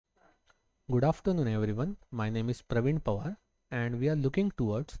Good afternoon everyone. My name is Pravin Pawar and we are looking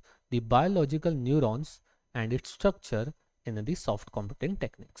towards the biological neurons and its structure in the soft computing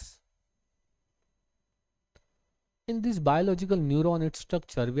techniques. In this biological neuron its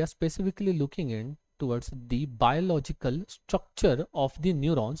structure, we are specifically looking in towards the biological structure of the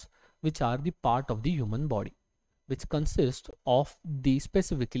neurons which are the part of the human body, which consist of the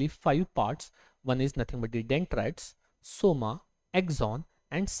specifically 5 parts. One is nothing but the dendrites, soma, axon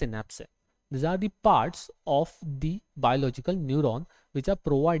and synapse. These are the parts of the biological neuron which are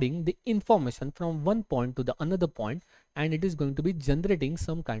providing the information from one point to the another point, and it is going to be generating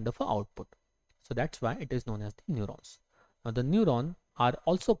some kind of a output. So that's why it is known as the neurons. Now the neuron are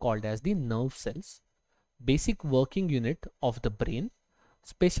also called as the nerve cells, basic working unit of the brain,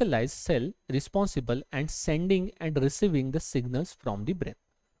 specialized cell responsible and sending and receiving the signals from the brain.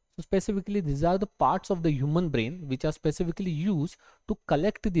 So specifically these are the parts of the human brain which are specifically used to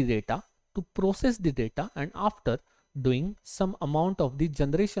collect the data, to process the data, and after doing some amount of the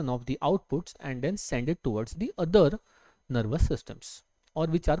generation of the outputs and then send it towards the other nervous systems or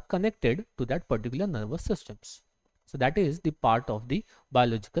which are connected to that particular nervous systems. So that is the part of the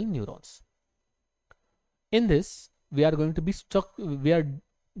biological neurons. In this we are going to be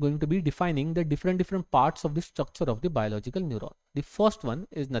defining the different parts of the structure of the biological neuron. The first one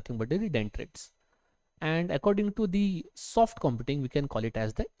is nothing but the dendrites, and according to the soft computing we can call it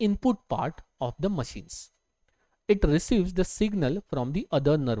as the input part of the machines. It receives the signal from the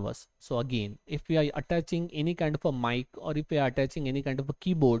other nervous. So again, if we are attaching any kind of a mic or if we are attaching any kind of a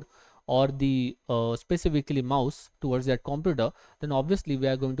keyboard or the specifically mouse towards that computer, then obviously we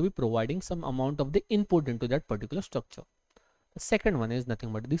are going to be providing some amount of the input into that particular structure. The second one is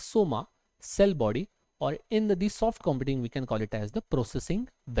nothing but the soma, cell body, or in the soft computing we can call it as the processing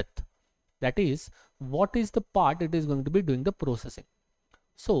width. That is, what is the part it is going to be doing the processing.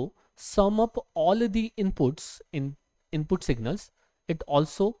 So sum up all the inputs in input signals. It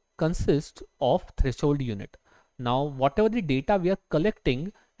also consists of threshold unit. Now whatever the data we are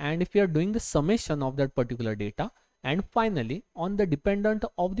collecting, and if we are doing the summation of that particular data, and finally on the dependent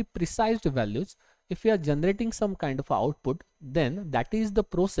of the precise values, if we are generating some kind of output, then that is the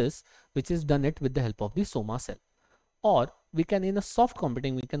process which is done it with the help of the soma cell. Or we can, in a soft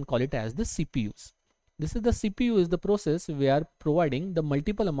computing we can call it as the CPUs. This is the CPU is the process we are providing the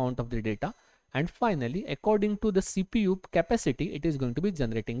multiple amount of the data, and finally according to the CPU capacity it is going to be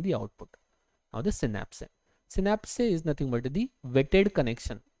generating the output. Now the synapse. Synapse is nothing but the weighted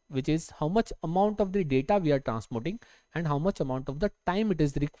connection, which is how much amount of the data we are transmitting and how much amount of the time it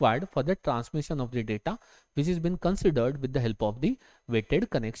is required for the transmission of the data, which has been considered with the help of the weighted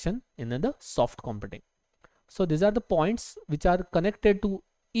connection in the soft computing. So these are the points which are connected to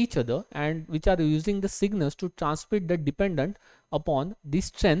each other and which are using the signals to transmit the dependent upon the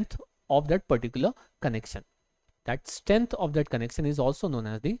strength of that particular connection. That strength of that connection is also known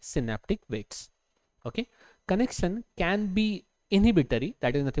as the synaptic weights. Okay, connection can be inhibitory,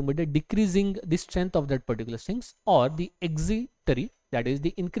 that is nothing but the decreasing the strength of that particular strings, or the excitatory, that is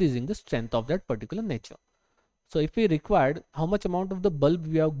the increasing the strength of that particular nature. So if we required how much amount of the bulb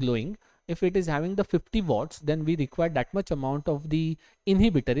we are glowing, if it is having the 50 watts, then we require that much amount of the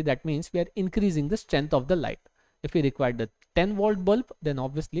inhibitory, that means we are increasing the strength of the light. If we require the 10-volt bulb, then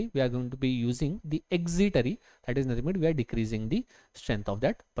obviously we are going to be using the excitatory, that is nothing but we are decreasing the strength of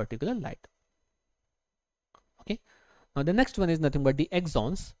that particular light. Okay, now the next one is nothing but the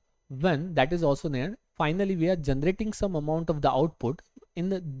axons. When that is also there, finally we are generating some amount of the output. In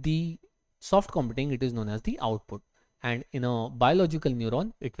the soft computing it is known as the output, and in a biological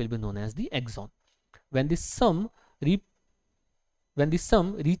neuron it will be known as the axon. When the sum reaches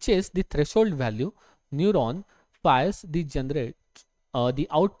the threshold value, neuron fires the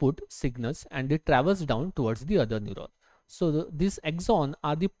output signals and it travels down towards the other neuron. So these axons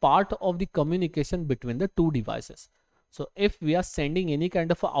are the part of the communication between the two devices. So if we are sending any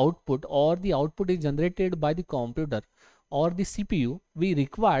kind of output, or the output is generated by the computer or the CPU, we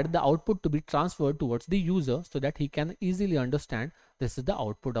require the output to be transferred towards the user so that he can easily understand this is the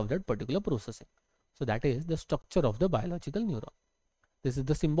output of that particular processing. So that is the structure of the biological neuron. This is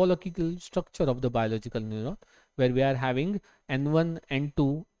the symbolical structure of the biological neuron, where we are having N1,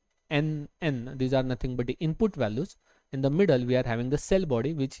 N2, Nn. These are nothing but the input values. In the middle we are having the cell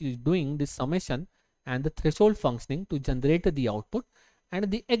body which is doing the summation and the threshold functioning to generate the output, and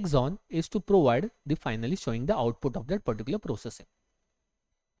the axon is to provide the finally showing the output of that particular processing.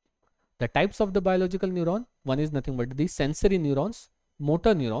 The types of the biological neuron, one is nothing but the sensory neurons,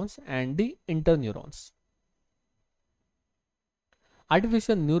 motor neurons and the interneurons.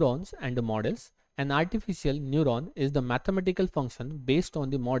 Artificial neurons and the models. An artificial neuron is the mathematical function based on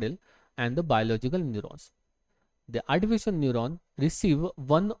the model and the biological neurons. The artificial neuron receive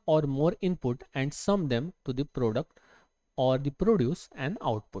one or more input and sum them to the product or the produce an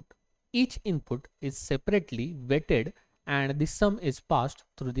output. Each input is separately weighted and the sum is passed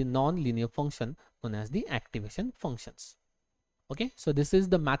through the non-linear function known as the activation functions. Okay, so this is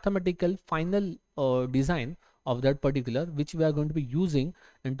the mathematical final design of that particular, which we are going to be using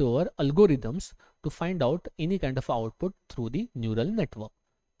into our algorithms to find out any kind of output through the neural network.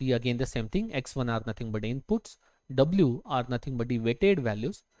 The again the same thing, x1 are nothing but the inputs, w are nothing but the weighted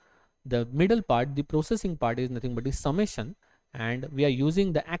values, the middle part, the processing part, is nothing but the summation, and we are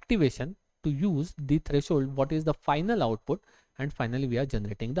using the activation to use the threshold, what is the final output, and finally we are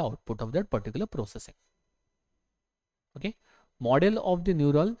generating the output of that particular processing. Okay, model of the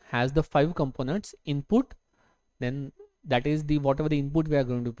neural has the 5 components: input, then that is the whatever the input we are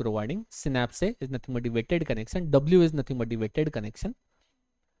going to be providing, synapse is nothing but the weighted connection, w is nothing but the weighted connection,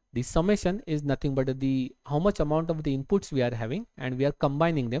 the summation is nothing but the how much amount of the inputs we are having and we are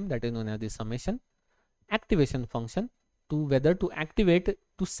combining them, that is known as the summation, activation function to whether to activate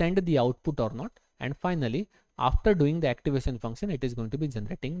to send the output or not, and finally after doing the activation function it is going to be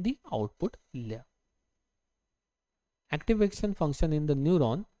generating the output layer. Activation function in the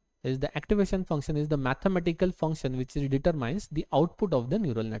neuron is the activation function is the mathematical function which determines the output of the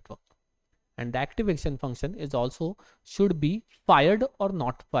neural network, and the activation function is also should be fired or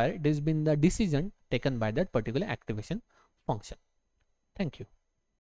not fired. It has been the decision taken by that particular activation function. Thank you.